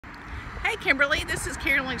Hey Kimberly, this is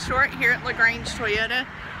Carolyn Short here at LaGrange Toyota.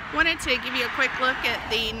 Wanted to give you a quick look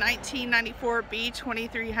at the 1994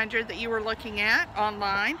 B2300 that you were looking at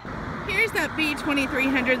online. Here's that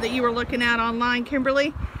B2300 that you were looking at online,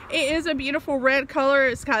 Kimberly. It is a beautiful red color.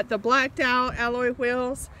 It's got the blacked out alloy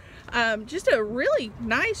wheels. Just a really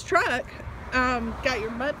nice truck. Got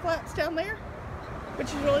your mud flaps down there, which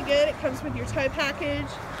is really good. It comes with your tow package.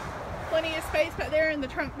 Plenty of space back there in the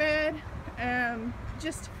trunk bed.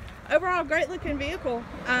 Just overall great looking vehicle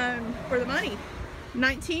for the money.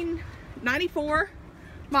 1994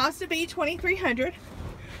 Mazda B2300.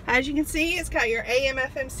 As you can see, it's got your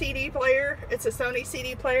AM/FM CD player. It's a Sony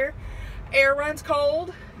CD player. Air runs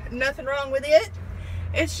cold. Nothing wrong with it.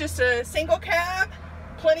 It's just a single cab.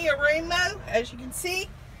 Plenty of room though, as you can see.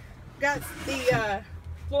 Got the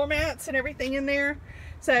floor mats and everything in there.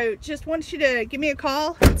 So just want you to give me a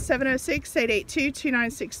call at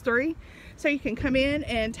 706-882-2963 so you can come in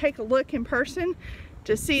and take a look in person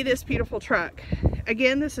to see this beautiful truck.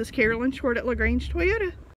 Again, this is Carolyn Short at LaGrange Toyota.